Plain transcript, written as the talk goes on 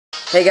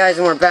Hey guys,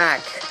 and we're back.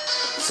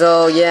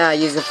 So yeah, I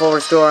used the full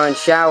restore on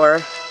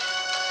shower.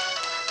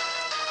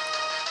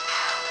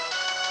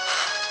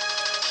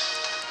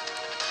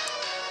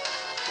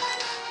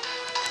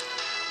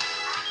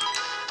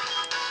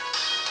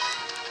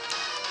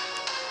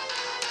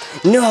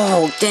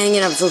 No, dang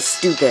it, I'm so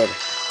stupid.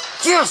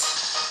 Yes!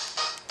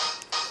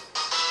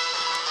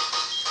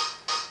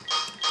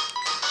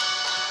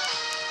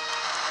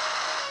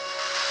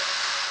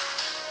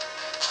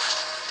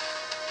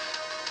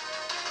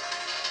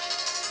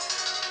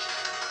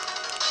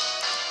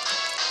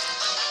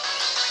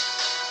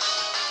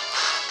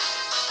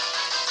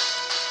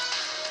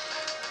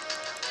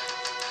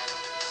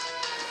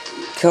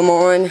 Come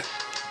on.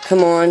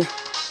 Come on.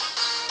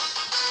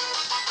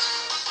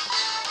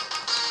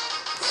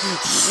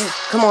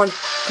 Come on.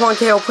 Come on,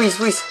 KO. Please,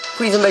 please.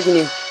 Please, I'm begging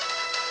you.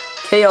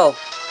 KO.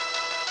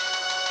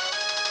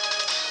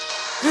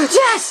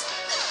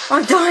 Yes!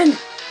 I'm done!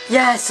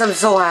 Yes, I'm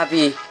so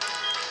happy.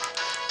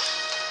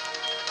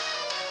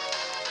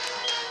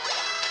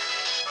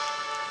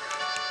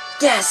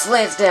 Yes,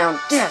 Lance down.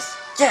 Yes,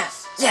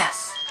 yes,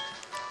 yes.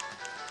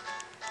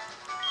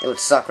 It would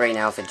suck right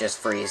now if it just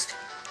freezed.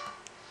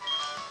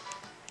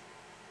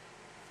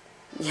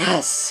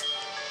 Yes!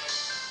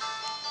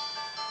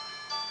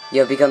 You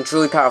have become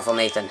truly powerful,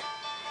 Nathan.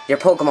 Your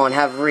Pokemon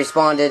have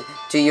responded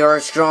to your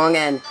strong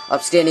and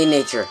upstanding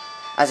nature.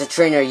 As a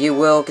trainer, you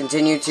will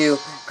continue to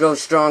grow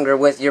stronger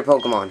with your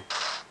Pokemon.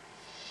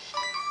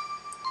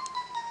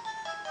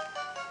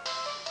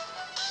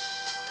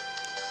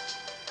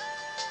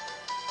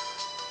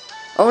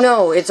 Oh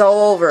no, it's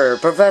all over.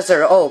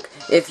 Professor Oak,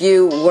 if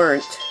you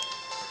weren't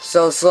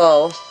so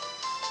slow...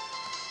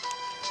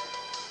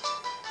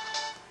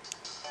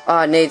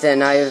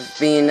 Nathan, it's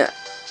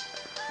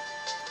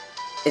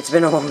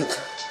been a long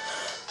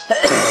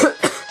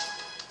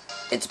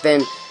It's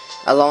been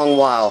a long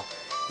while.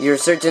 You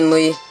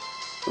certainly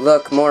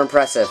look more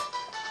impressive.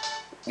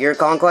 Your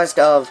conquest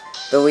of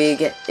the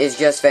league is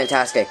just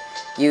fantastic.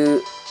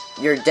 Your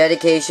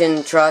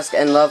dedication, trust,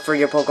 and love for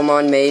your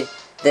Pokemon made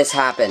this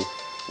happen.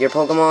 Your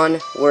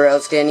Pokemon were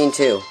outstanding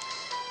too,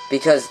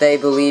 because they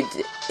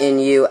believed in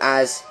you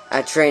as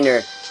a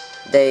trainer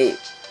they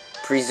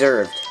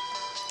preserved.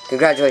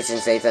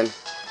 Congratulations, Nathan.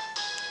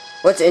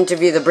 Let's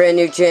interview the brand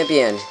new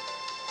champion.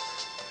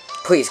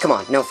 Please, come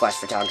on, no flash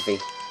photography.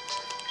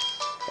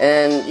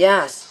 And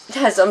yes,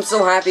 I'm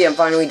so happy I'm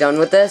finally done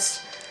with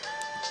this.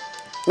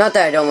 Not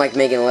that I don't like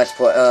making let's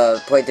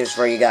playthroughs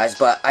for you guys,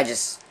 but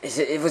it's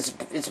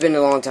been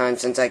a long time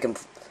since I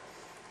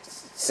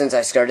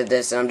started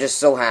this, and I'm just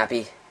so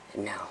happy.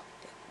 And now,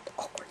 the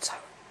awkward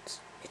silence.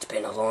 It's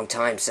been a long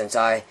time since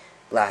I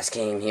last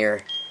came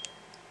here.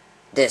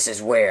 This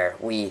is where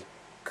we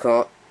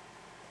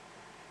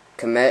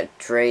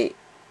commemorate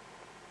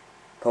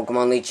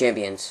Pokemon League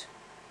champions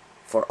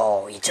for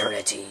all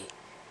eternity.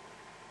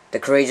 The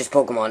courageous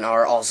Pokemon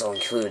are also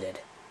included.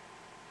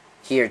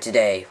 Here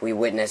today, we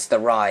witness the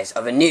rise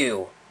of a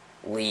new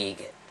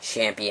League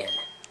champion.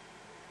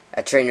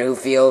 A trainer who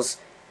feels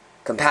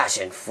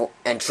compassion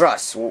and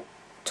trust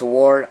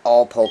toward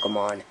all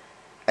Pokemon.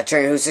 A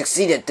trainer who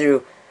succeeded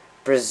through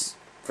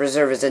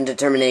perseverance and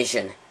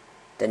determination.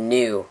 The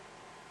new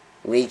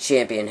League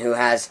champion who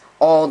has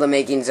all the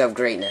makings of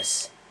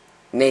greatness.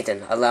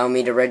 Nathan, allow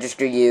me to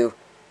register you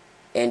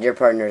and your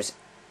partners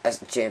as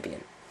the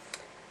champion.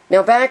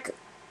 Now, back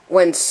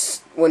when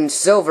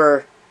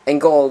Silver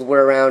and Gold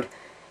were around,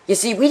 you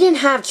see, we didn't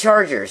have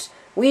chargers.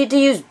 We had to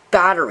use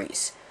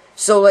batteries.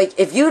 So, like,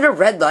 if you had a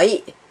red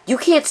light, you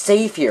can't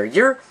save here.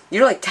 You're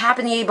like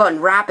tapping the A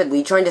button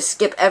rapidly, trying to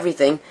skip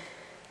everything.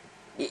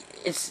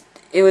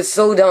 It was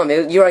so dumb.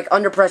 You're like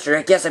under pressure.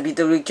 I guess I beat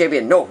the League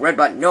champion. No, red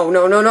button. No,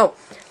 no, no, no.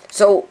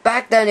 So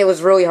back then, it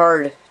was really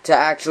hard to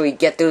actually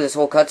get through this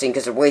whole cutscene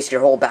because it wastes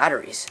your whole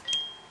batteries.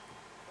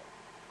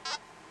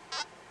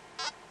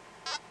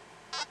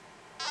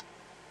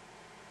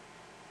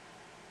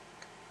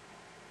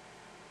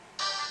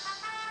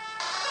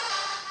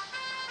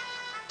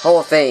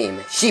 Hall of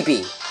Fame,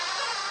 Sheepy.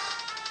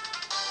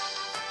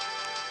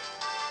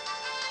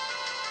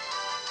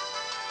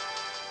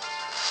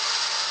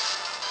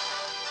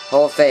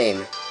 Hall of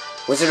Fame,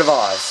 Wizard of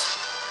Oz.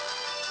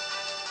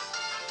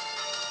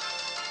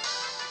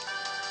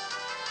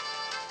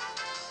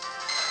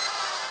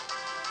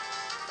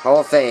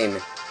 Hall of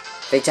Fame,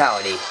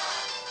 Fatality.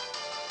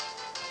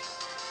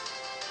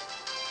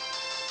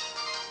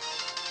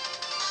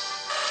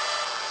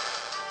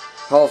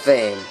 Hall of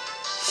Fame,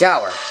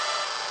 Shower.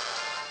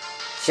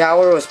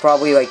 Shower was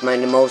probably like my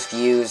most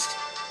used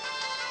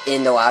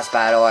in the last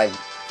battle, I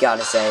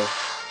gotta say.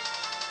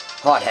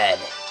 Hothead.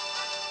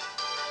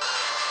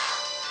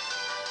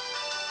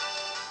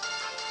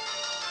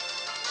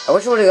 I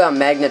wish I would have got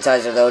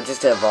Magnetizer though,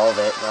 just to evolve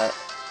it, but...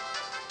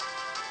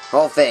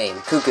 Hall of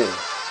Fame, Cuckoo.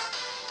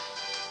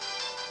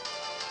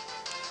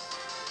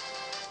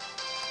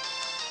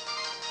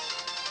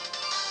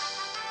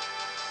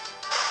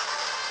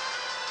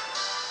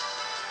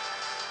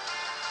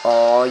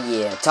 Oh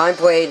yeah, time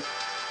played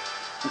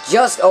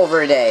just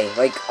over a day,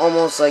 like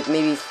almost like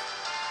maybe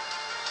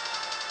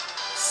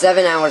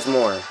 7 hours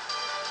more.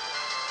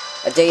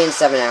 A day and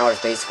 7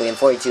 hours, basically, in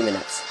 42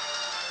 minutes.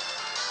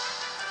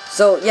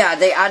 So, yeah,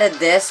 they added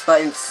this,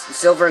 but in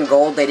silver and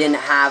gold, they didn't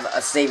have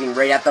a saving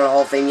right after the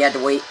whole thing. You had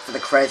to wait for the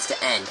credits to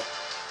end.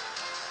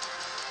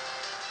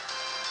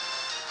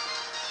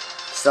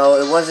 So,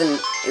 it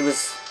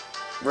was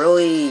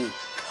really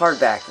hard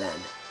back then.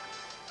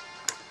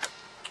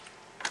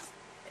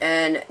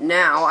 And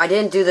now, I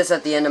didn't do this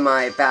at the end of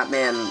my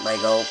Batman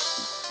Lego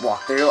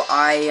walkthrough.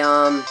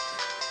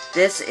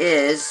 This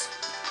is,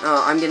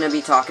 I'm going to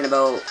be talking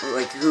about,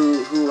 like,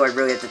 who I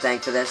really have to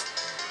thank for this.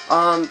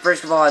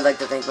 First of all, I'd like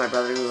to thank my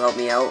brother who helped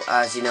me out.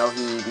 As you know,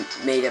 he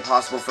made it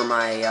possible for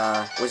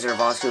my, Wizard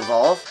of Oz to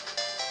evolve.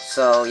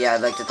 So, yeah,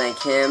 I'd like to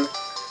thank him.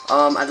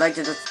 I'd like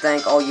to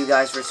thank all you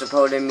guys for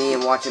supporting me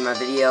and watching my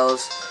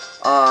videos.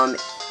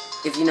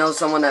 If you know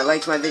someone that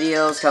likes my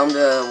videos, tell them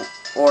to,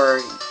 or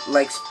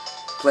likes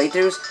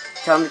playthroughs,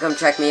 tell them to come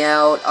check me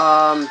out.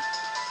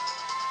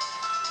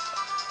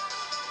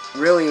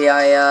 Really,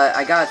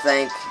 I gotta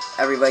thank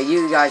everybody.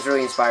 You guys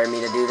really inspired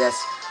me to do this.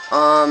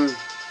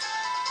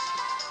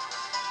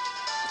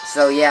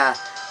 So yeah,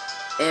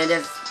 and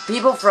if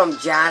people from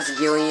Jazz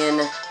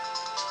Gillian,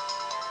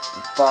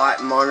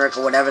 Bot, Monarch,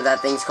 or whatever that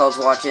thing's called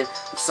watching,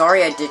 I'm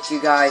sorry I ditched you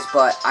guys,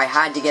 but I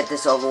had to get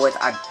this over with.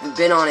 I've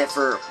been on it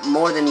for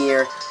more than a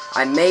year.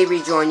 I may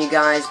rejoin you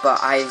guys, but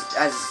I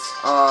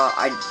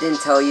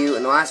didn't tell you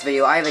in the last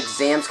video, I have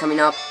exams coming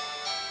up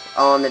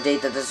on the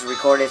date that this is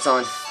recorded. It's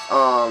on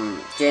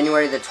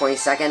January the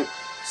 22nd.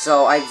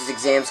 So I have these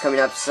exams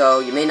coming up, so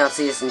you may not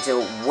see this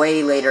until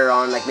way later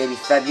on, like maybe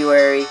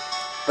February.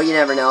 But you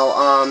never know.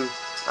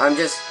 I'm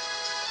just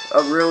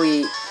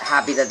really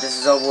happy that this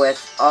is over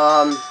with.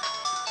 I'll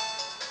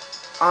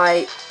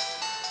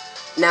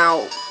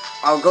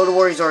go to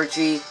Warriors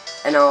Orchie,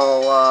 and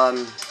I'll,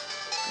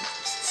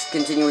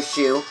 continue with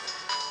Shu.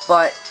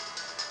 But,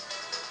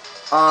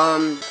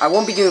 I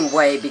won't be doing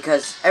Way,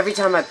 because every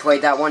time I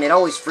played that one, it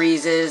always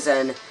freezes,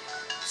 and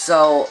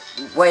so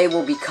Way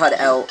will be cut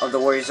out of the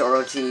Warriors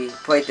Orchie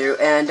playthrough.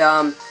 And,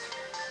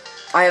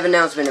 I have an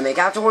announcement to make.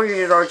 After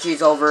Warriors Orchie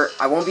is over,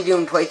 I won't be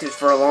doing playthroughs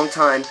for a long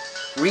time.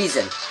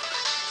 Reason: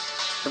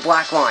 the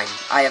black line.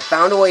 I have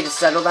found a way to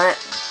settle that,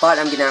 but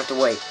I'm gonna have to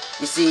wait.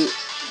 You see,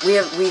 we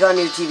got a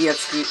new TV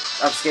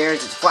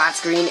upstairs. It's flat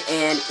screen,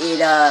 and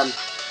it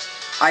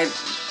I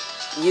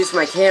used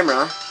my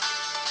camera,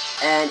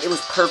 and it was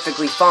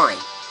perfectly fine.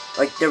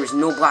 Like, there was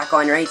no black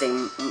line or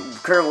anything.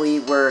 Currently,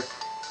 we're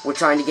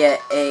trying to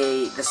get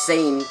the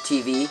same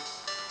TV.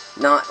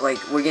 Not like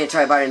we're gonna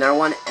try to buy another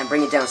one and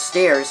bring it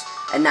downstairs,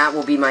 and that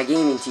will be my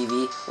gaming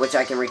TV, which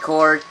I can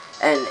record,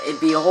 and it'd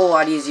be a whole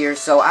lot easier.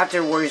 So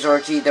after Warriors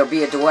Orchie, there'll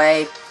be a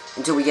delay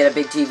until we get a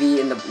big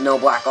TV and no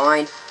black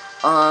line.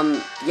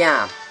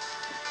 Yeah.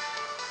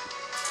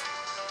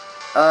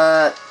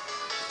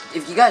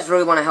 If you guys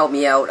really want to help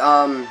me out,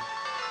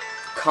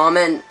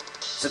 comment,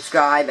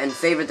 subscribe, and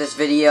favorite this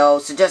video.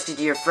 Suggest it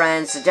to your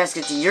friends. Suggest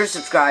it to your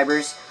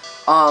subscribers.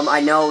 I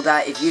know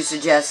that if you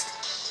suggest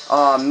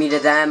me to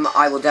them,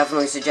 I will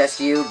definitely suggest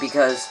you,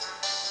 because,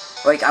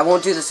 like, I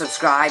won't do the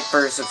subscribe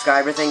for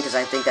subscriber thing, because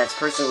I think that's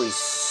personally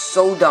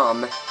so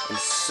dumb and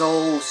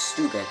so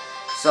stupid.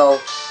 So,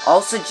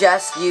 I'll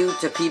suggest you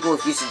to people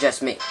if you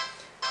suggest me.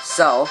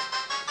 So,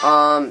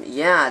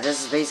 yeah,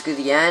 this is basically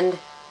the end.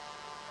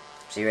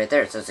 See right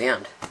there, it says the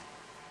end.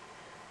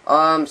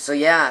 So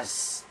yeah,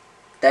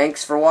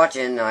 thanks for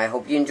watching. I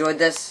hope you enjoyed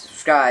this.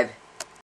 Subscribe.